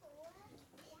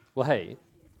Well, hey,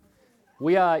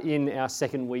 we are in our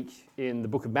second week in the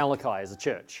book of Malachi as a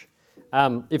church.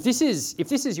 If this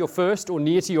is your first or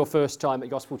near to your first time at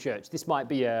Gospel Church, this might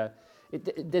be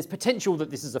there's potential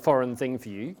that this is a foreign thing for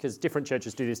you because different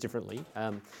churches do this differently.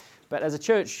 But as a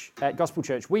church, at Gospel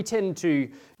Church, we tend to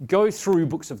go through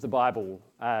books of the Bible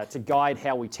to guide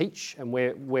how we teach and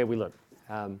where we look.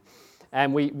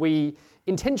 And we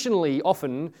intentionally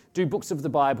often do books of the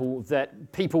Bible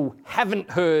that people haven't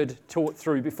heard taught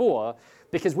through before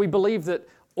because we believe that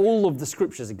all of the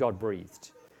scriptures are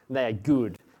God-breathed. They are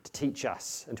good to teach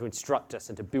us and to instruct us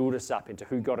and to build us up into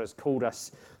who God has called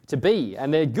us to be.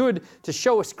 And they're good to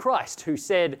show us Christ, who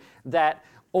said that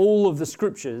all of the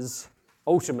scriptures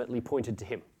ultimately pointed to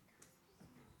him.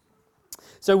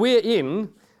 So we're in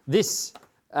this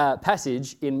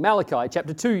passage in Malachi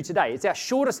chapter 2 today. It's our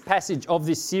shortest passage of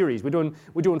this series. We're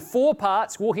doing 4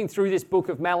 parts walking through this book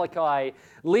of Malachi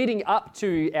leading up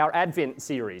to our Advent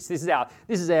series. This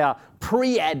is our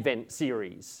pre-Advent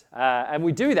series. And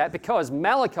we do that because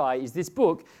Malachi is this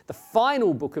book, the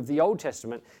final book of the Old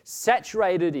Testament,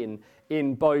 saturated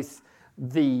in both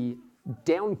the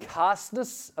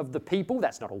downcastness of the people.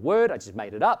 That's not a word, I just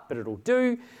made it up, but it'll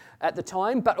do at the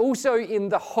time, but also in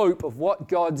the hope of what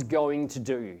God's going to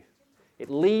do. It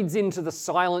leads into the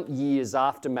silent years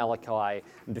after Malachi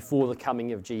and before the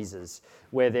coming of Jesus,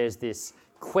 where there's this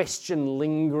question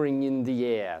lingering in the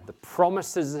air. The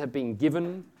promises have been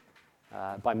given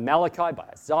by Malachi, by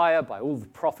Isaiah, by all the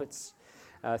prophets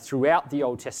throughout the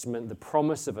Old Testament, the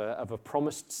promise of a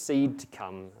promised seed to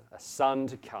come, a son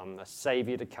to come, a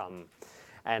savior to come,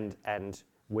 and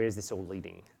where's this all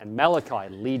leading? And Malachi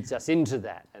leads us into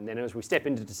that. And then as we step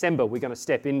into December, we're going to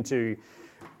step into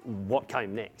what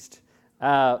came next.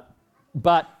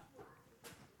 But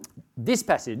this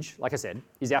passage, like I said,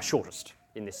 is our shortest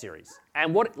in this series.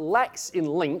 And what it lacks in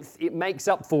length, it makes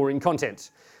up for in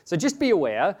content. So just be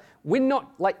aware, we're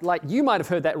not, like you might have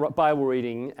heard that Bible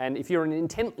reading, and if you're an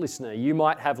intent listener, you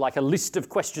might have like a list of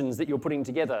questions that you're putting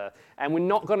together, and we're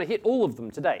not going to hit all of them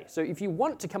today. So if you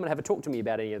want to come and have a talk to me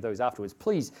about any of those afterwards,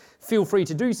 please feel free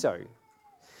to do so.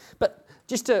 But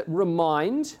just to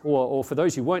remind, or for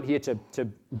those who weren't here to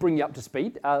bring you up to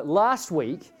speed, last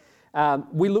week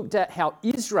we looked at how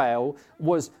Israel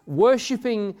was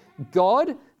worshipping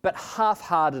God, but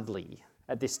half-heartedly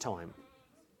at this time.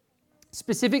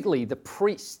 Specifically, the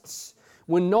priests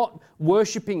were not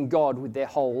worshipping God with their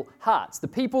whole hearts. The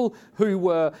people who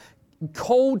were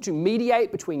called to mediate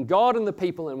between God and the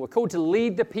people and were called to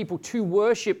lead the people to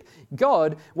worship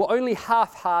God were only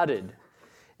half-hearted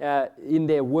in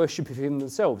their worship of him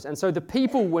themselves. And so the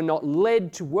people were not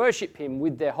led to worship him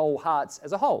with their whole hearts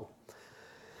as a whole.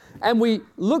 And we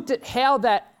looked at how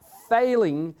that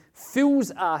failing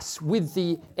fills us with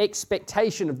the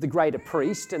expectation of the greater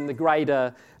priest and the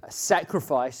greater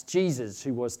sacrifice, Jesus,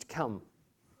 who was to come.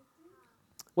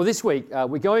 Well, this week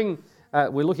we're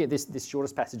looking at this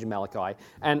shortest passage in Malachi,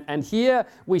 and here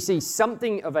we see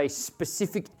something of a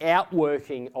specific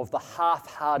outworking of the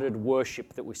half-hearted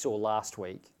worship that we saw last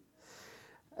week.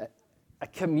 A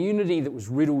community that was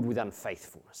riddled with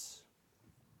unfaithfulness.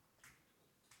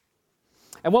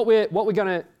 And what we're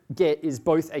going to get is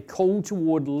both a call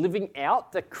toward living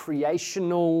out the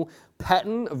creational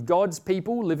pattern of God's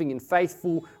people, living in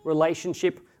faithful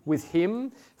relationship with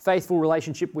him, faithful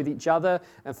relationship with each other,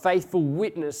 and faithful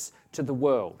witness to the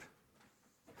world.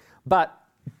 But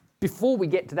before we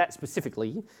get to that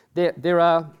specifically, there's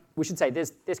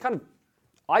kind of,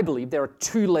 I believe, there are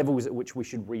 2 levels at which we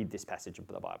should read this passage of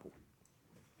the Bible.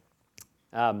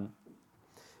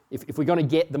 If we're going to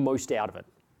get the most out of it.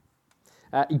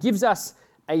 It gives us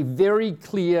a very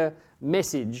clear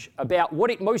message about what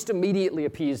it most immediately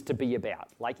appears to be about.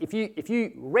 Like if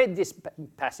you read this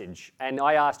passage and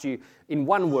I asked you in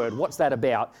one word, what's that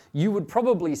about? You would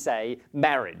probably say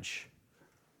marriage,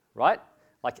 right?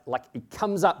 Like it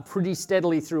comes up pretty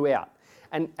steadily throughout.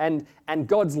 And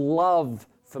God's love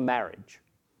for marriage.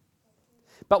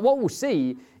 But what we'll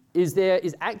see is there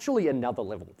is actually another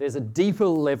level. There's a deeper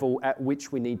level at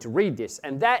which we need to read this,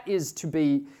 and that is to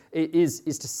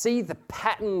see the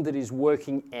pattern that is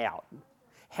working out,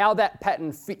 how that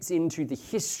pattern fits into the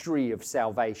history of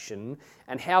salvation,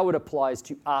 and how it applies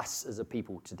to us as a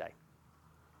people today.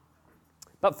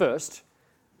 But first,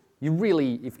 you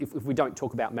really, if we don't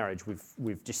talk about marriage,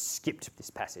 we've just skipped this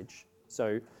passage.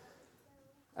 So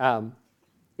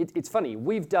it's funny,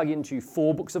 we've dug into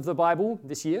 4 books of the Bible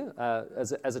this year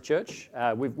as a church.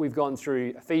 We've gone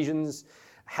through Ephesians,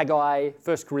 Haggai,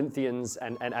 1 Corinthians,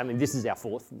 and I mean, this is our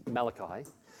 4th, Malachi.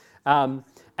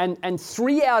 And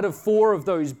 3 out of 4 of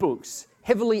those books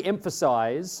heavily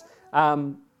emphasize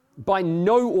by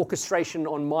no orchestration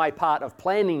on my part of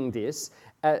planning this,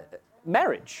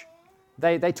 marriage.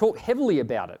 They talk heavily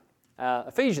about it.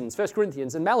 Ephesians, 1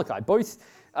 Corinthians, and Malachi, both,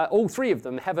 all three of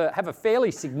them have a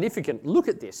fairly significant look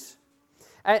at this.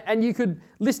 And you could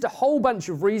list a whole bunch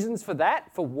of reasons for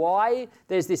that, for why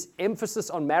there's this emphasis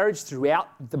on marriage throughout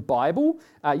the Bible.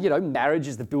 Marriage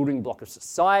is the building block of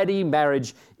society.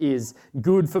 Marriage is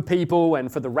good for people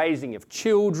and for the raising of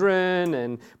children.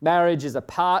 And marriage is a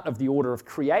part of the order of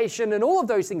creation. And all of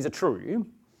those things are true.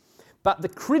 But the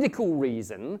critical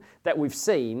reason that we've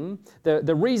seen,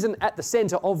 the reason at the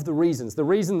center of the reasons, the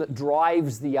reason that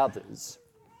drives the others,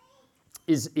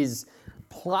 is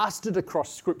plastered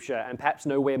across Scripture and perhaps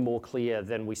nowhere more clear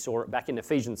than we saw it back in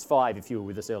Ephesians 5, if you were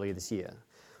with us earlier this year,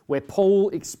 where Paul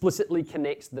explicitly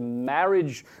connects the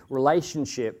marriage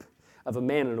relationship of a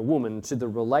man and a woman to the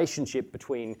relationship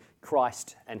between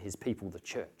Christ and his people, the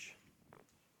church.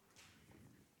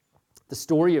 The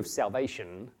story of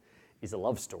salvation is a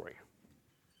love story.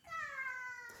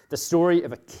 The story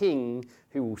of a king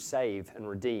who will save and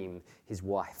redeem his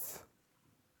wife.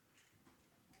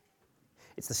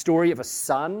 It's the story of a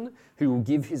son who will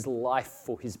give his life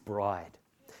for his bride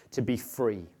to be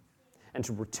free and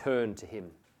to return to him.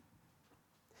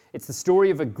 It's the story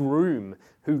of a groom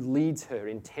who leads her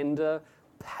in tender,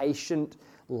 patient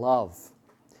love,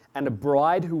 and a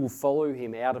bride who will follow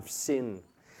him out of sin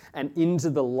and into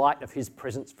the light of his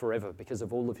presence forever because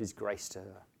of all of his grace to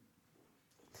her.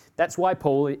 That's why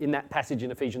Paul, in that passage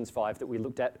in Ephesians 5 that we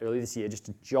looked at earlier this year, just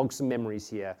to jog some memories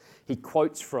here, he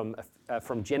quotes from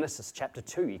Genesis chapter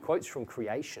 2. He quotes from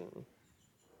creation.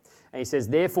 And he says,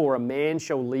 "Therefore a man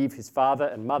shall leave his father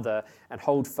and mother and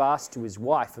hold fast to his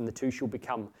wife, and the two shall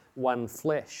become one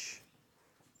flesh."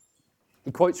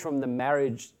 He quotes from the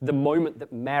moment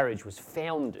that marriage was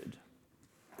founded.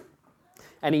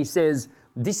 And he says,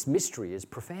 this mystery is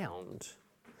profound.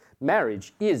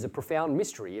 Marriage is a profound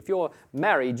mystery. If you're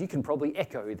married, you can probably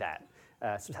echo that,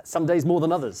 some days more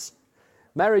than others.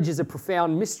 Marriage is a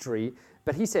profound mystery,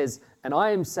 but he says, and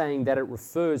I am saying that it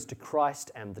refers to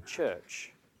Christ and the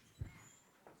church.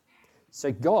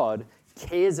 So God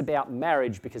cares about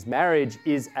marriage because marriage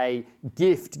is a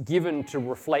gift given to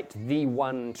reflect the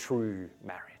one true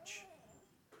marriage.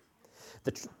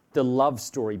 The love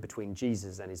story between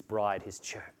Jesus and his bride, his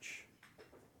church.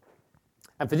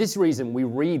 And for this reason, we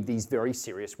read these very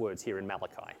serious words here in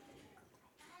Malachi.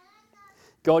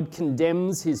 God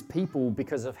condemns his people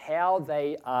because of how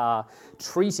they are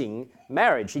treating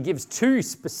marriage. He gives two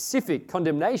specific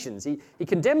condemnations. He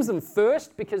condemns them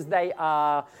first because they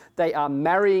are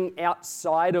marrying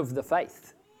outside of the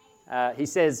faith. He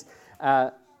says,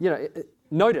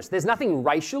 notice, there's nothing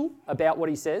racial about what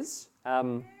he says.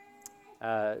 We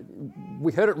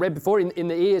heard it read before in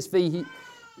the ESV.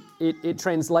 It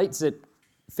translates it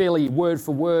fairly word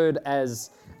for word as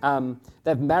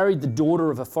they've married the daughter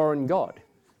of a foreign god.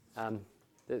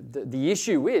 The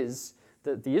issue is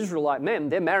that the Israelite men,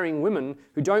 they're marrying women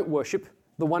who don't worship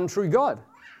the one true God.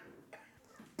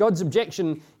 God's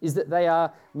objection is that they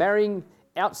are marrying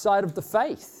outside of the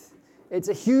faith. It's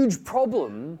a huge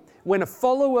problem when a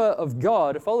follower of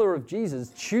God, a follower of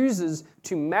Jesus, chooses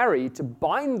to marry, to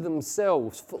bind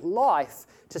themselves for life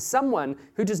to someone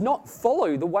who does not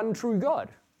follow the one true God.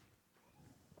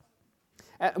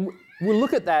 We'll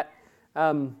look at that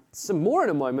some more in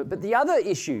a moment, but the other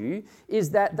issue is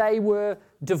that they were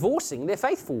divorcing their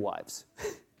faithful wives.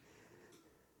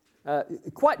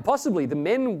 Quite possibly, the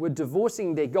men were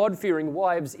divorcing their God-fearing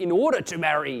wives in order to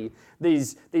marry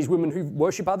these women who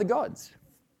worship other gods.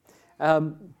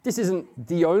 This isn't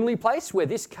the only place where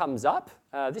this comes up.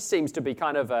 This seems to be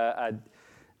kind of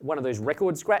one of those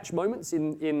record scratch moments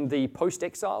in the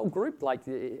post-exile group, like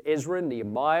Ezra,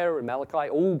 Nehemiah, and Malachi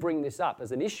all bring this up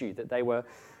as an issue, that they were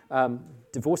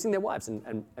divorcing their wives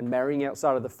and marrying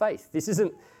outside of the faith. This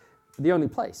isn't the only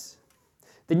place.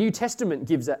 The New Testament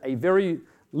gives a very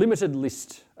limited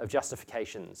list of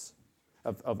justifications,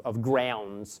 of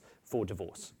grounds for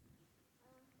divorce.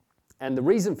 And the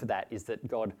reason for that is that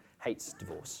God hates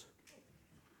divorce.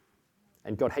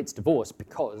 And God hates divorce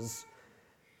because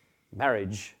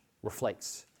marriage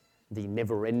reflects the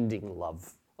never-ending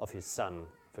love of his Son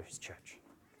for his church.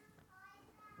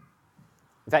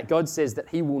 In fact, God says that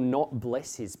he will not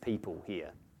bless his people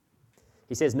here.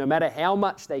 He says no matter how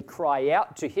much they cry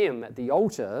out to him at the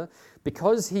altar,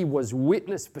 because he was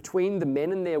witness between the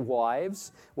men and their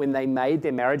wives when they made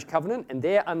their marriage covenant, and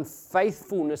their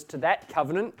unfaithfulness to that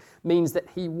covenant means that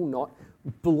he will not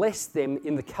bless them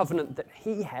in the covenant that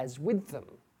he has with them.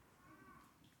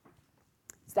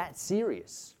 It's that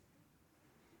serious.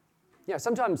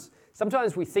 Sometimes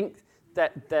we think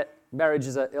that marriage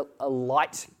is a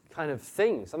light kind of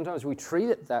thing. Sometimes we treat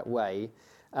it that way,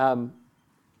 and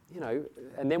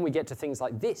then we get to things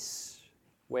like this,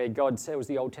 where God tells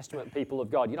the Old Testament people of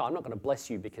God, I'm not going to bless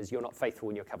you because you're not faithful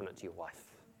in your covenant to your wife.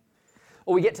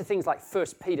 Or we get to things like 1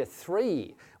 Peter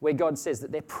 3, where God says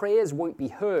that their prayers won't be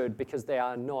heard because they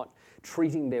are not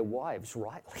treating their wives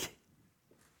rightly.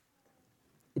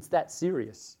 It's that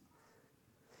serious.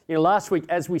 Last week,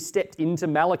 as we stepped into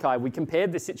Malachi, we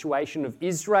compared the situation of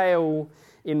Israel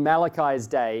in Malachi's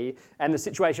day and the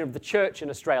situation of the church in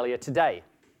Australia today.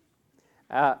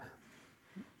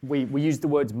 We used the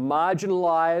words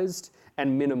marginalised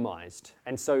and minimised,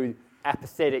 and so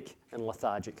apathetic and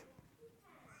lethargic.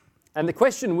 And the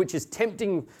question which is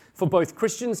tempting for both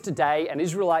Christians today and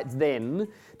Israelites then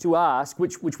to ask,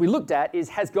 which we looked at, is,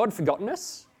 has God forgotten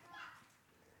us?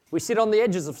 We sit on the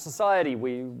edges of society.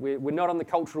 We're not on the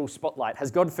cultural spotlight.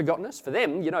 Has God forgotten us? For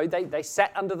them, they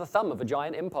sat under the thumb of a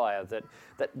giant empire that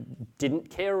didn't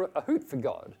care a hoot for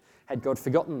God. Had God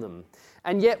forgotten them?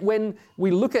 And yet when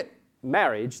we look at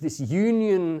marriage, this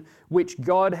union which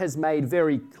God has made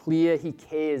very clear he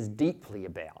cares deeply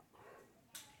about,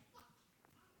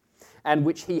 and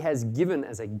which he has given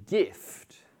as a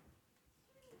gift.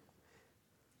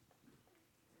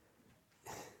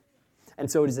 And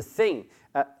so it is a thing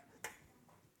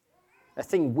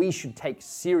we should take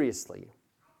seriously.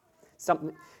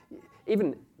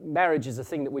 Even marriage is a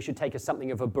thing that we should take as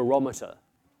something of a barometer,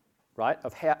 right?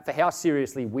 For how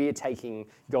seriously we're taking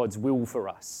God's will for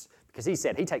us. Because he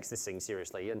said he takes this thing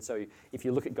seriously, and so if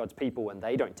you look at God's people and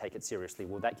they don't take it seriously,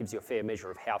 well, that gives you a fair measure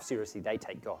of how seriously they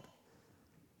take God.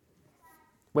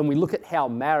 When we look at how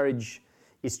marriage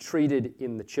is treated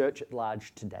in the church at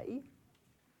large today,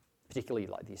 particularly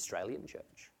like the Australian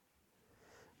church,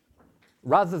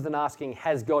 rather than asking,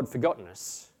 has God forgotten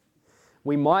us,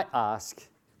 we might ask,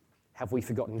 have we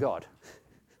forgotten God?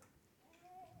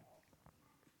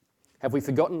 Have we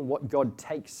forgotten what God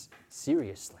takes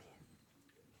seriously?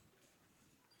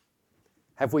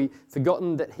 Have we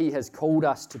forgotten that he has called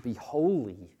us to be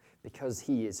holy because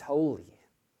he is holy?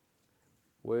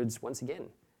 Words, once again,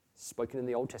 spoken in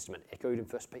the Old Testament, echoed in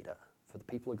 1 Peter for the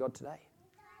people of God today.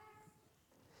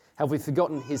 Have we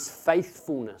forgotten his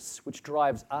faithfulness, which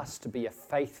drives us to be a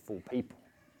faithful people?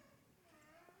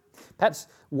 Perhaps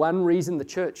one reason the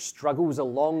church struggles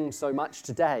along so much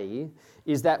today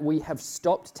is that we have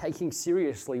stopped taking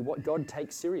seriously what God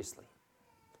takes seriously.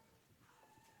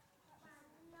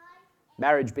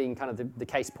 Marriage being kind of the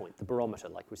case point, the barometer,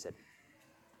 like we said.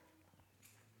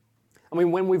 I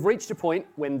mean, when we've reached a point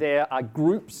when there are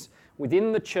groups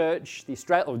within the church,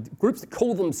 or groups that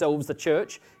call themselves the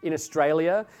church in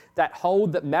Australia, that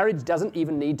hold that marriage doesn't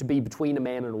even need to be between a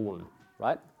man and a woman,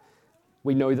 right?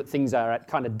 We know that things are at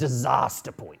kind of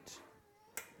disaster point.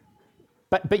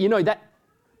 But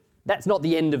that's not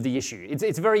the end of the issue.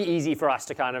 It's very easy for us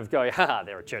to kind of go,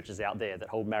 there are churches out there that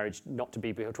hold marriage not to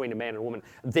be between a man and a woman.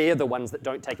 They're the ones that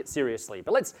don't take it seriously.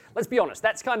 But let's be honest,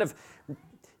 that's kind of,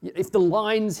 if the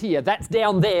line's here, that's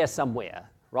down there somewhere,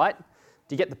 right?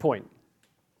 Do you get the point?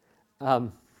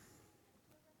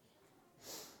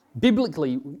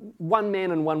 Biblically, one man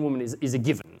and one woman is a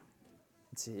given.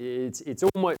 It's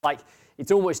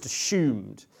almost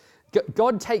assumed.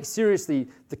 God takes seriously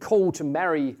the call to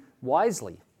marry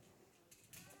wisely,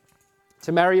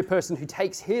 to marry a person who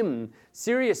takes him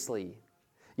seriously.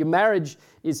 Your marriage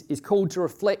is called to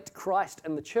reflect Christ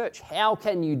and the church. How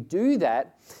can you do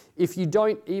that if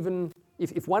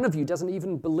if one of you doesn't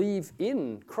even believe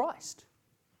in Christ?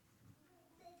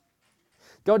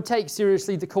 God takes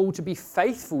seriously the call to be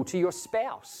faithful to your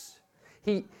spouse.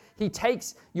 He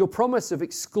takes your promise of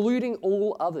excluding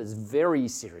all others very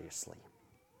seriously,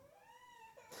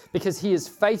 because he is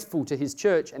faithful to his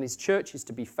church, and his church is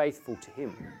to be faithful to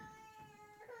him.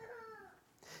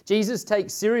 Jesus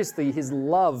takes seriously his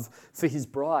love for his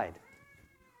bride.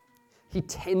 He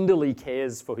tenderly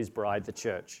cares for his bride, the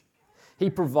church.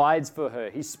 He provides for her.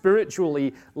 He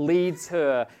spiritually leads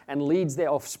her and leads their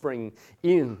offspring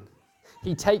in.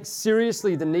 He takes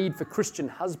seriously the need for Christian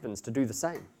husbands to do the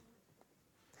same.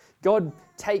 God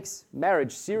takes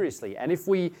marriage seriously, and if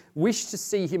we wish to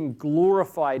see him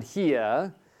glorified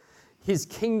here, his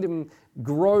kingdom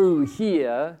grow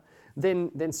here,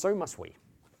 then so must we.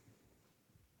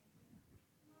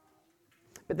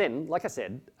 But then, like I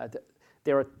said,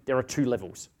 there are two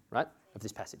levels, right, of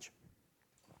this passage,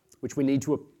 which we need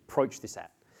to approach this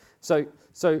at. So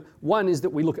one is that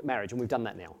we look at marriage, and we've done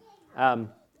that now.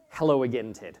 Hello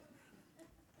again, Ted.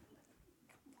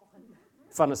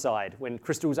 Fun aside, when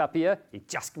Crystal's up here, he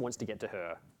just wants to get to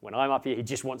her. When I'm up here, he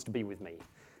just wants to be with me.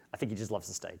 I think he just loves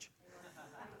the stage.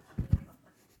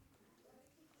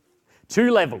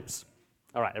 2 levels.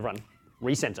 All right, everyone,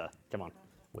 Recenter, come on.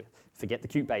 Forget the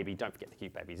cute baby, don't forget the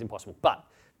cute baby, it's impossible. But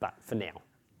for now,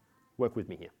 work with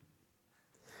me here.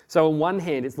 So on one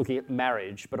hand, it's looking at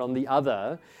marriage, but on the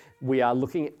other, we are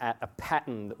looking at a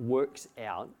pattern that works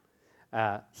out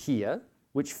here,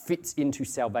 which fits into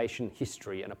salvation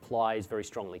history and applies very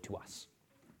strongly to us.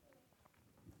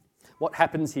 What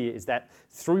happens here is that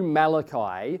through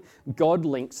Malachi, God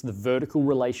links the vertical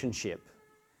relationship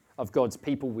of God's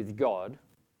people with God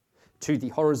to the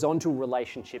horizontal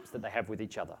relationships that they have with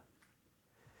each other.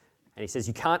 And he says,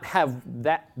 you can't have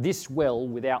this well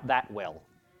without that well.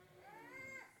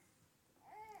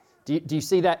 Do you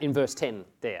see that in verse 10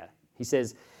 there? He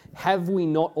says, have we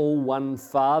not all one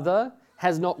Father?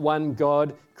 Has not one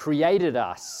God created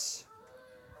us?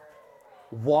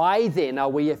 Why then are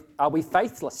we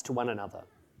faithless to one another?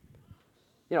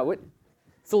 You know,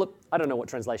 Philip, I don't know what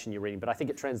translation you're reading, but I think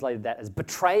it translated that as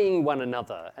betraying one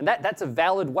another. And that's a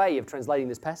valid way of translating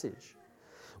this passage.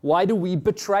 Why do we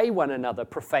betray one another,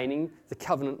 profaning the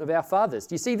covenant of our fathers?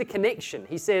 Do you see the connection?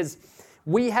 He says,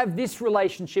 we have this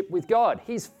relationship with God.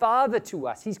 He's Father to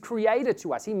us. He's Creator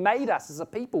to us. He made us as a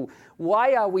people.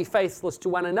 Why are we faithless to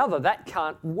one another? That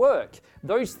can't work.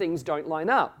 Those things don't line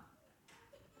up.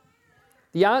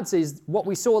 The answer is what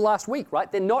we saw last week,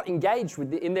 right? They're not engaged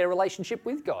in their relationship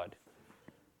with God.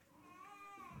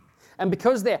 And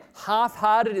because they're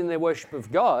half-hearted in their worship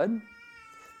of God,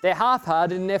 they're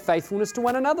half-hearted in their faithfulness to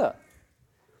one another.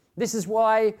 This is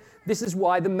why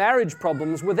the marriage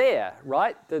problems were there,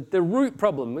 right? The root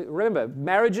problem. Remember,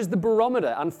 marriage is the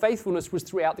barometer. Unfaithfulness was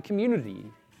throughout the community.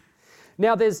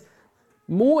 Now, there's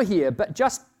more here, but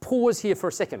just pause here for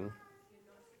a second,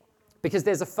 because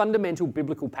there's a fundamental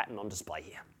biblical pattern on display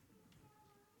here.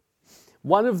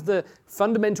 One of the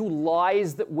fundamental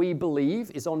lies that we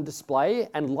believe is on display,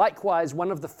 and likewise,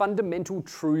 one of the fundamental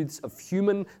truths of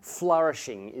human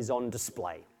flourishing is on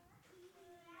display.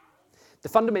 The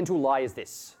fundamental lie is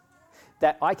this,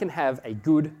 that I can have a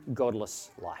good,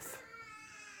 godless life.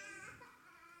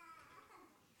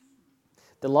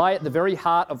 The lie at the very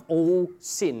heart of all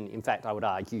sin, in fact, I would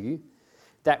argue,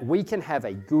 that we can have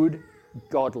a good,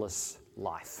 godless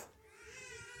life.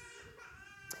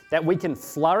 That we can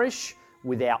flourish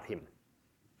without him.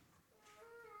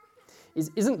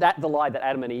 Isn't that the lie that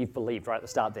Adam and Eve believed right at the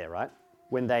start there, right?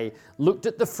 When they looked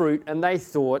at the fruit and they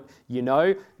thought, you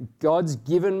know, God's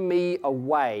given me a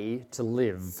way to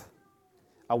live,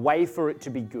 a way for it to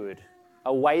be good,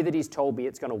 a way that he's told me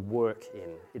it's going to work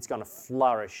in, it's going to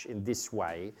flourish in this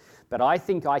way, but I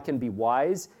think I can be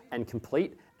wise and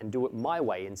complete and do it my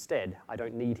way instead. I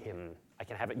don't need him. I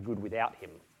can have it good without him.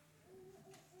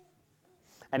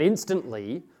 And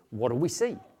instantly, what do we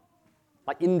see?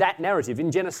 Like in that narrative,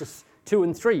 in Genesis 2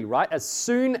 and 3, right? As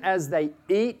soon as they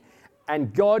eat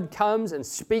and God comes and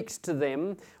speaks to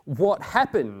them, what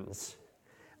happens?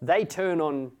 They turn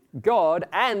on God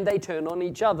and they turn on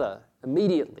each other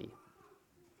immediately.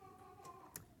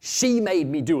 She made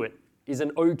me do it is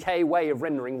an okay way of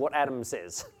rendering what Adam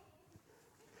says.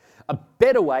 A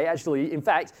better way, actually, in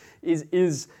fact,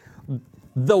 is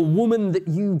the woman that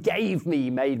you gave me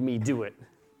made me do it.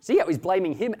 See how he's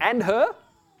blaming him and her?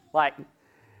 Like,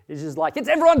 it's just like, it's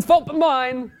everyone's fault but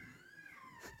mine.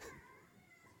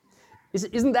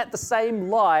 Isn't that the same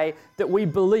lie that we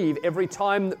believe every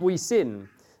time that we sin?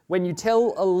 When you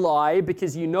tell a lie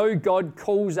because you know God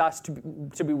calls us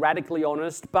to be radically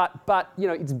honest, but you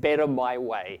know, it's better my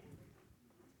way.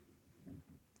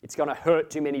 It's going to hurt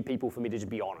too many people for me to just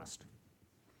be honest.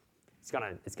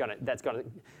 That's going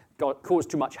to cause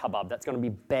too much hubbub. That's going to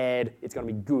be bad. It's going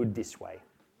to be good this way.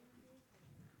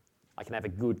 I can have a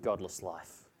good, godless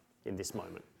life in this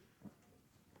moment.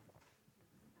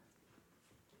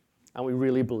 Are we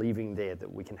really believing there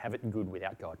that we can have it good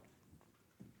without God?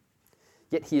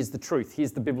 Yet here's the truth.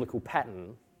 Here's the biblical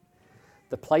pattern.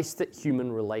 The place that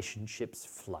human relationships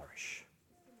flourish.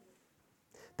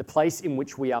 The place in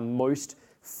which we are most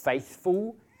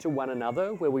faithful to one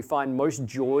another, where we find most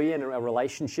joy in our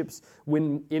relationships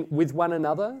with one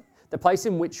another. The place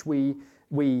in which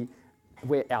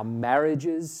where our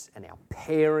marriages and our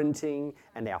parenting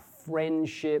and our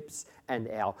friendships and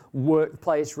our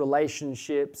workplace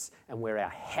relationships and where our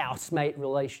housemate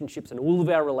relationships and all of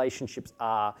our relationships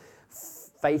are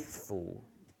faithful.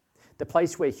 The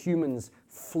place where humans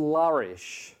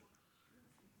flourish,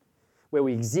 where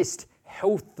we exist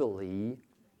healthily,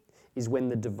 is when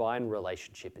the divine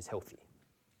relationship is healthy.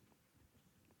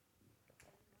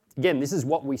 Again, this is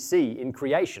what we see in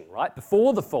creation, right?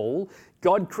 Before the fall,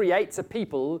 God creates a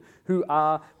people who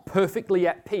are perfectly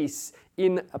at peace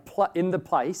in the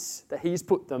place that he's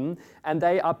put them, and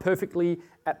they are perfectly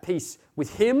at peace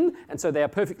with him, and so they are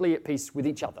perfectly at peace with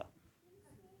each other.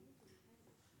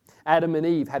 Adam and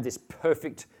Eve have this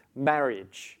perfect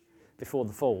marriage before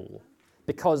the fall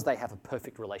because they have a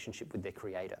perfect relationship with their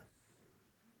Creator.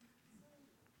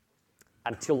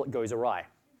 Until it goes awry,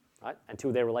 right?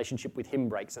 Until their relationship with Him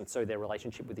breaks, and so their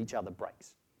relationship with each other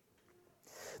breaks.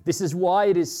 This is why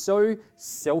it is so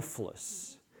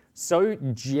selfless, so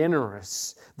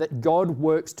generous, that God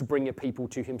works to bring a people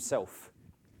to Himself.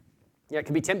 Yeah, it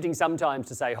can be tempting sometimes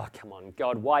to say, oh, come on,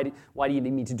 God, why do you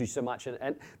need me to do so much?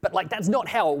 But that's not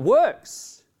how it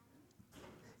works.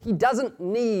 He doesn't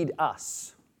need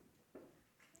us.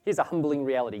 Here's a humbling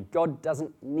reality. God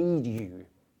doesn't need you.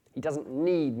 He doesn't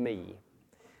need me.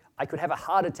 I could have a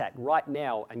heart attack right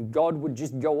now and God would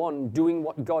just go on doing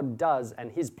what God does and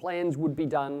His plans would be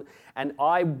done, and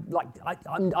I'm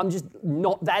just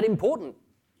not that important.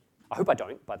 I hope I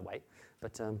don't, by the way,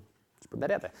 but just put that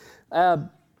out there.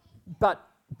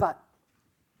 But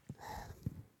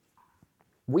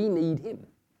we need Him.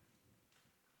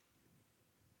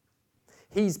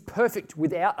 He's perfect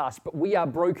without us, but we are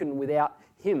broken without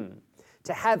Him.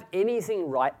 To have anything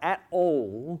right at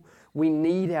all, we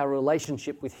need our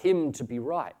relationship with Him to be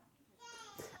right.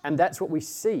 And that's what we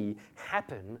see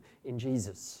happen in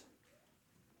Jesus.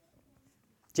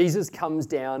 Jesus comes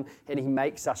down and He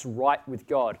makes us right with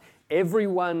God.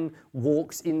 Everyone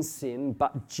walks in sin,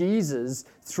 but Jesus,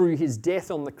 through His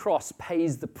death on the cross,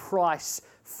 pays the price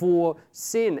for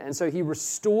sin. And so He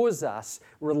restores us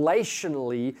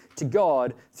relationally to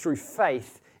God through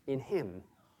faith in Him.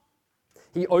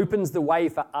 He opens the way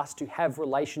for us to have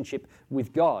relationship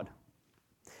with God.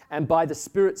 And by the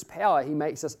Spirit's power, He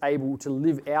makes us able to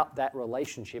live out that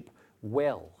relationship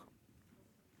well.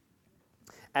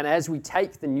 And as we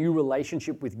take the new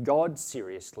relationship with God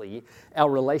seriously, our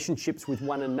relationships with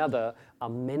one another are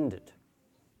mended.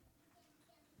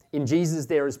 In Jesus,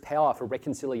 there is power for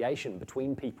reconciliation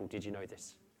between people. Did you know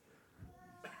this?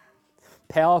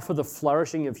 Power for the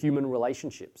flourishing of human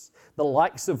relationships, the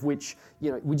likes of which,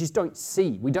 we just don't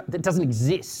see. That doesn't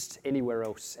exist anywhere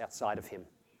else outside of Him.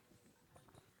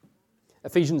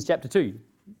 Ephesians chapter 2,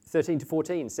 13 to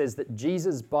 14 says that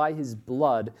Jesus, by His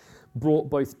blood, brought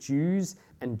both Jews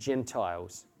and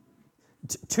Gentiles.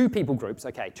 Two people groups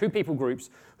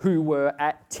who were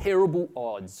at terrible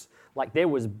odds. Like there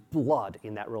was blood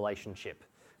in that relationship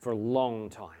for a long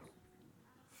time.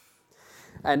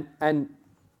 And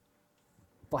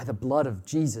by the blood of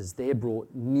Jesus, they're brought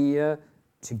near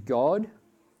to God.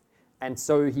 And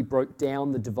so He broke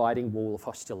down the dividing wall of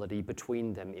hostility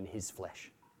between them in His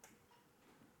flesh.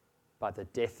 By the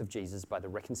death of Jesus, by the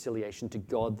reconciliation to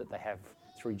God that they have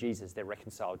through Jesus, they're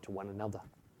reconciled to one another.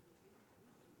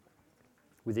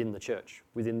 Within the church,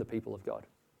 within the people of God.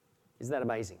 Isn't that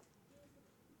amazing?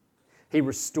 He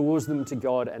restores them to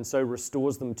God and so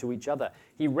restores them to each other.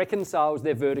 He reconciles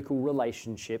their vertical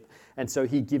relationship, and so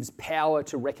He gives power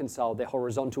to reconcile their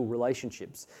horizontal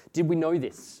relationships. Did we know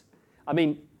this? I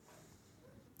mean,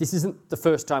 this isn't the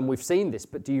first time we've seen this,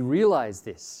 but do you realize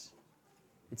this?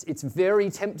 It's very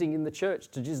tempting in the church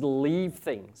to just leave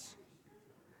things,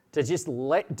 to just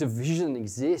let division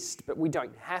exist, but we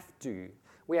don't have to.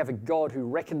 We have a God who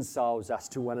reconciles us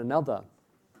to one another.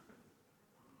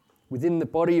 Within the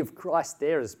body of Christ,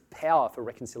 there is power for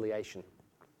reconciliation.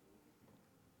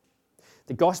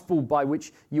 The gospel by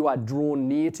which you are drawn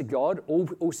near to God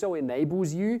also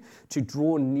enables you to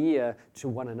draw near to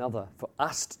one another, for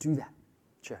us to do that,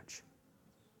 church.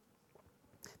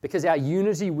 Because our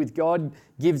unity with God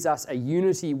gives us a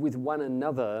unity with one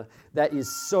another that is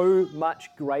so much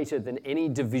greater than any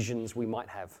divisions we might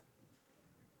have.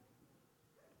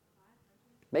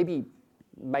 Maybe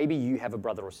you have a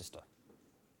brother or sister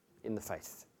in the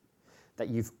faith that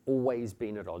you've always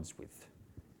been at odds with.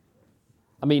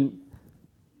 I mean,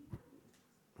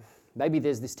 maybe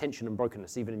there's this tension and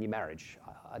brokenness even in your marriage.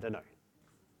 I don't know.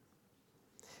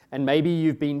 And maybe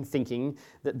you've been thinking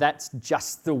that that's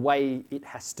just the way it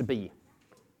has to be,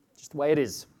 just the way it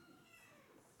is.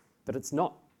 But it's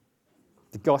not.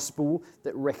 The gospel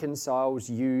that reconciles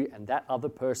you and that other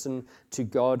person to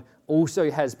God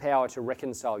also has power to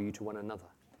reconcile you to one another.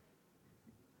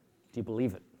 Do you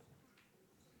believe it?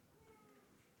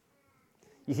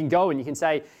 You can go and you can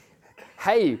say,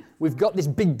 hey, we've got this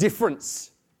big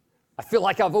difference. I feel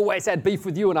like I've always had beef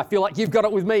with you and I feel like you've got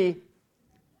it with me.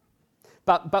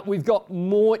 But we've got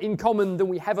more in common than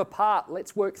we have apart.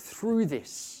 Let's work through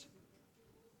this.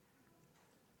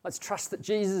 Let's trust that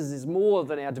Jesus is more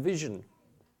than our division.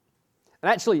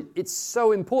 And actually, it's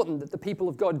so important that the people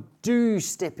of God do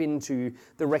step into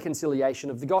the reconciliation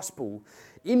of the gospel,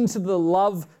 into the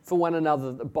love for one another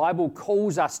that the Bible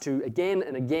calls us to again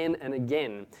and again and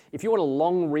again. If you want a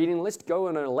long reading list, go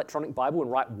on an electronic Bible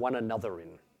and write one another in.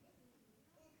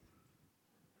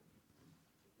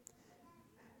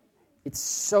 It's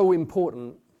so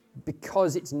important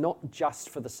because it's not just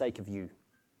for the sake of you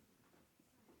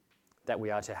that we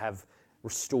are to have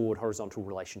restored horizontal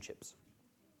relationships.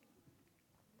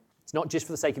 It's not just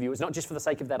for the sake of you. It's not just for the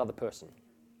sake of that other person.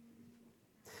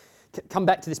 Come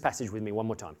back to this passage with me one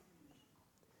more time.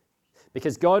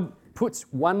 Because God puts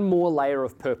one more layer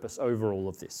of purpose over all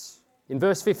of this. In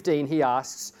verse 15, he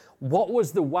asks, what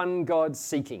was the one God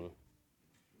seeking?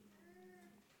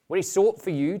 When he sought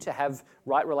for you to have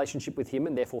right relationship with him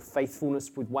and therefore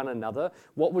faithfulness with one another,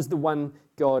 what was the one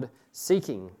God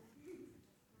seeking?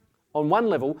 On one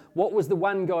level, what was the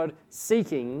one God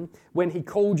seeking when he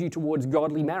called you towards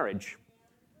godly marriage?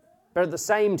 But at the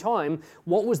same time,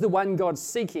 what was the one God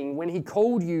seeking when he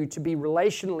called you to be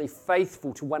relationally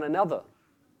faithful to one another?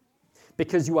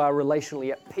 Because you are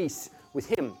relationally at peace with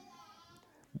him.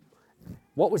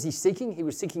 What was he seeking? He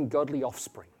was seeking godly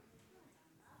offspring.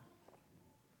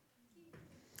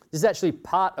 This is actually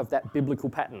part of that biblical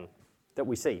pattern that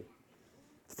we see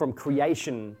from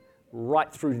creation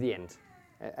right through to the end.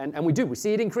 And we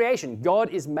see it in creation.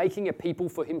 God is making a people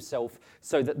for himself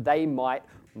so that they might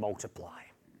multiply.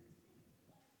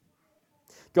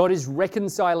 God is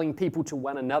reconciling people to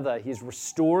one another. He's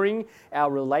restoring our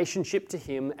relationship to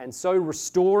him, and so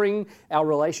restoring our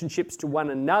relationships to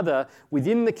one another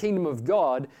within the kingdom of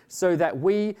God so that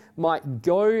we might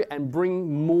go and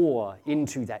bring more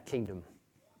into that kingdom.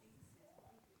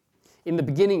 In the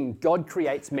beginning, God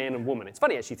creates man and woman. It's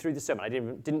funny, actually, through the sermon, I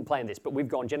didn't plan this, but we've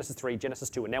gone Genesis 3, Genesis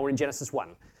 2, and now we're in Genesis 1,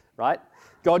 right?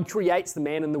 God creates the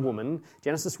man and the woman,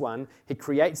 Genesis 1. He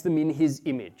creates them in his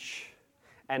image.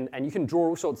 And you can draw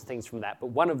all sorts of things from that,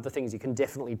 but one of the things you can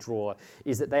definitely draw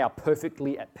is that they are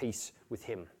perfectly at peace with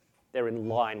him. They're in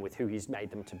line with who he's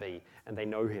made them to be, and they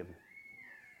know him,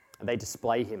 and they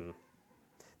display him.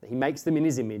 He makes them in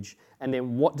his image, and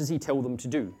then what does he tell them to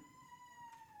do?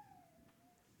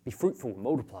 Be fruitful and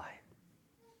multiply.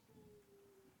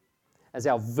 As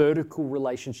our vertical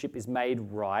relationship is made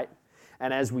right,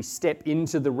 and as we step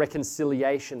into the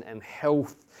reconciliation and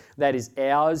health that is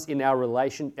ours in our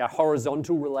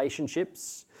horizontal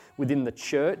relationships within the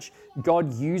church,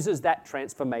 God uses that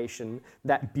transformation,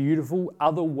 that beautiful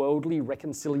otherworldly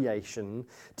reconciliation,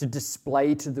 to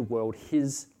display to the world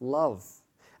his love,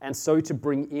 and so to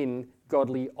bring in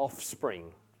godly offspring.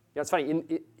 You know, it's funny,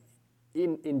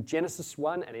 in Genesis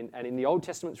 1 and in the Old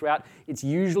Testament throughout, it's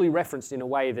usually referenced in a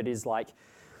way that is like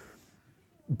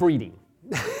breeding.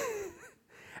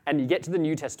 And you get to the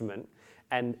New Testament,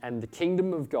 and the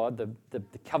kingdom of God, the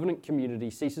covenant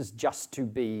community, ceases just to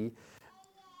be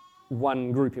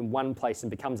one group in one place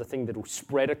and becomes a thing that will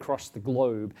spread across the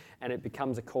globe, and it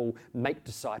becomes a call, make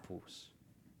disciples.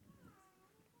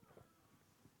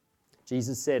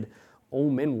 Jesus said, all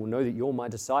men will know that you're my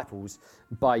disciples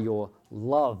by your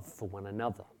love for one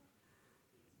another.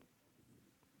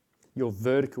 Your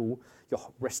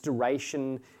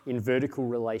restoration in vertical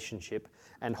relationship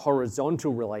and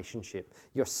horizontal relationship,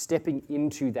 your stepping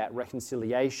into that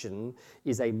reconciliation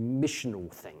is a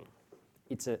missional thing.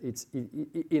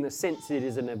 In a sense, it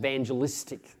is an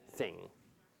evangelistic thing.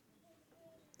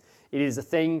 It is a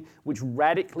thing which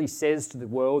radically says to the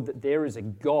world that there is a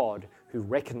God who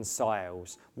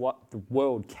reconciles what the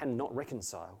world cannot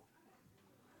reconcile,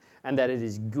 and that it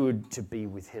is good to be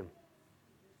with him.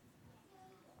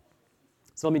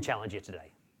 So let me challenge you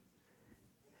today.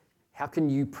 How can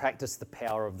you practice the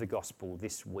power of the gospel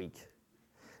this week?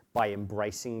 By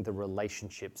embracing the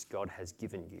relationships God has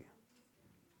given you.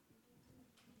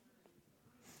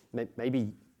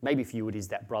 Maybe for you it is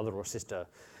that brother or sister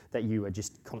that you are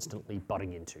just constantly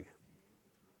butting into.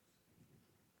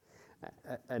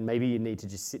 And maybe you need to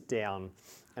just sit down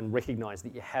and recognize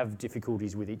that you have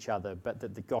difficulties with each other, but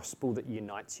that the gospel that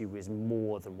unites you is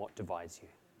more than what divides you.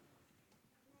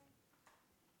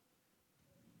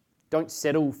 Don't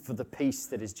settle for the peace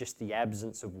that is just the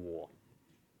absence of war.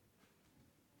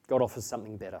 God offers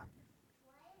something better.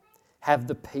 Have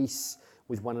the peace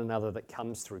with one another that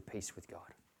comes through peace with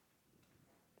God.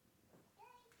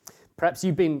 Perhaps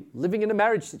you've been living in a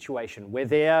marriage situation where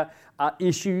there are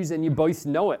issues and you both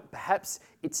know it. Perhaps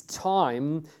it's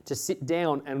time to sit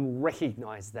down and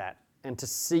recognize that and to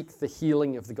seek the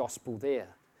healing of the gospel there.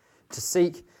 To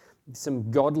seek some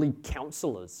godly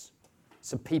counselors,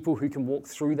 some people who can walk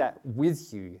through that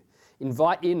with you.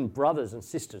 Invite in brothers and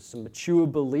sisters, some mature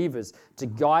believers to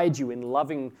guide you in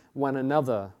loving one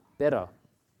another better.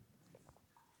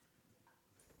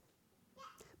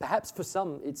 Perhaps for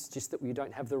some, it's just that we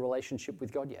don't have the relationship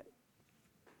with God yet.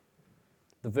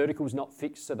 The vertical is not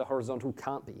fixed, so the horizontal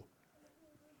can't be.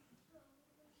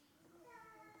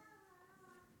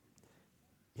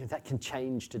 You know, that can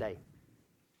change today.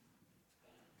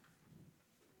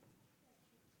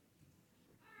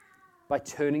 by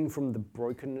turning from the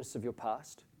brokenness of your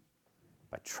past,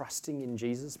 by trusting in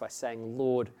Jesus, by saying,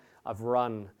 Lord, I've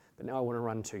run, but now I want to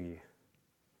run to you.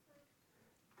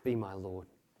 Be my Lord.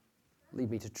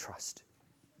 Lead me to trust.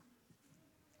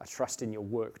 I trust in your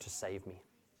work to save me.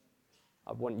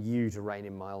 I want you to reign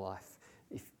in my life.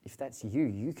 If that's you,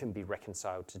 you can be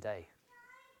reconciled today.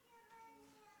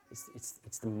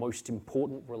 It's the most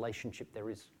important relationship there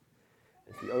is.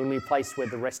 It's the only place where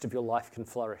the rest of your life can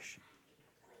flourish.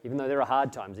 Even though there are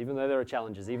hard times, even though there are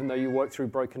challenges, even though you work through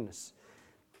brokenness,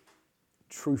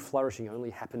 true flourishing only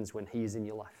happens when he is in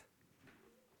your life.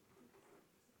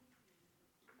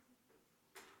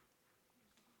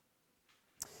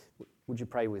 Would you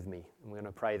pray with me? And we're going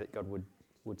to pray that God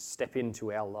would step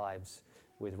into our lives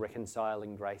with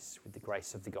reconciling grace, with the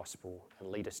grace of the gospel,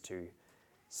 and lead us to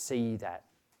see that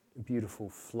beautiful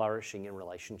flourishing in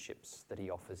relationships that he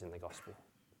offers in the gospel.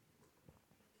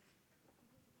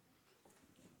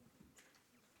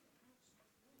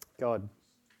 God,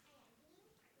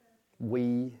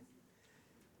 we,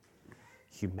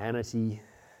 humanity,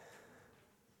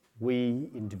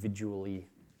 we individually,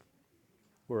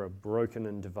 we're a broken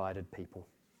and divided people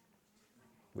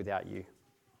without you.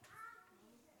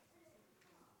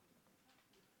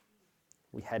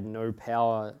 We had no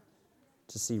power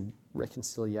to see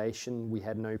reconciliation. We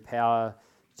had no power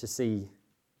to see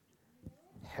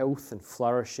health and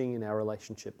flourishing in our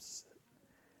relationships.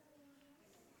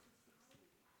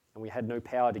 And we had no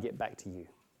power to get back to you.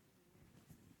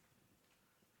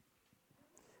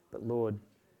 But Lord,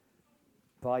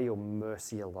 by your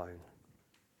mercy alone,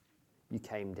 you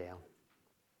came down.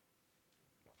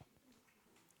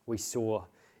 We saw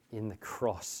in the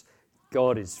cross,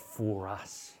 God is for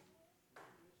us.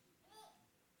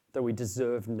 Though we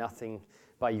deserve nothing,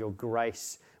 by your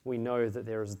grace, we know that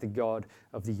there is the God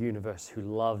of the universe who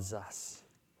loves us,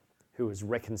 who has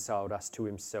reconciled us to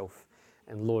himself.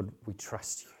 And Lord, we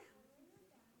trust you.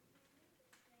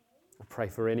 I pray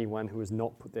for anyone who has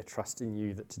not put their trust in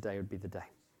you that today would be the day.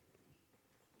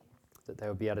 That they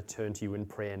would be able to turn to you in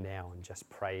prayer now and just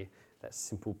pray that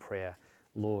simple prayer,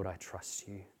 Lord, I trust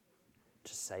you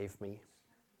to save me.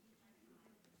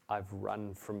 I've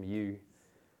run from you,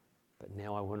 but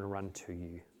now I want to run to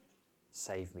you.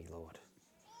 Save me, Lord,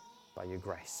 by your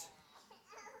grace.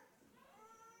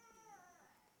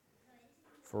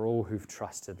 For all who've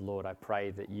trusted, Lord, I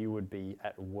pray that you would be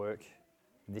at work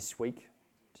this week,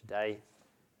 today,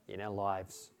 in our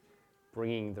lives,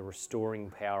 bringing the restoring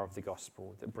power of the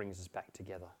gospel that brings us back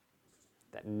together,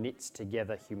 that knits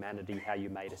together humanity how you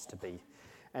made us to be.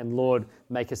 And Lord,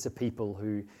 make us a people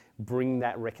who bring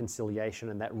that reconciliation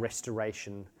and that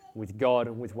restoration with God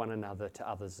and with one another to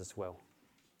others as well.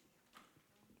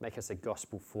 Make us a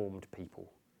gospel-formed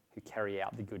people who carry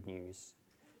out the good news,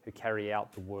 who carry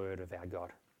out the word of our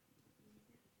God.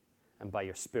 And by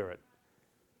your Spirit,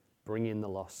 bring in the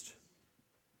lost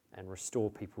and restore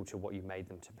people to what you made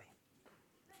them to be.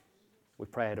 We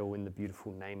pray it all in the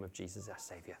beautiful name of Jesus, our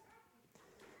Saviour.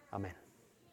 Amen.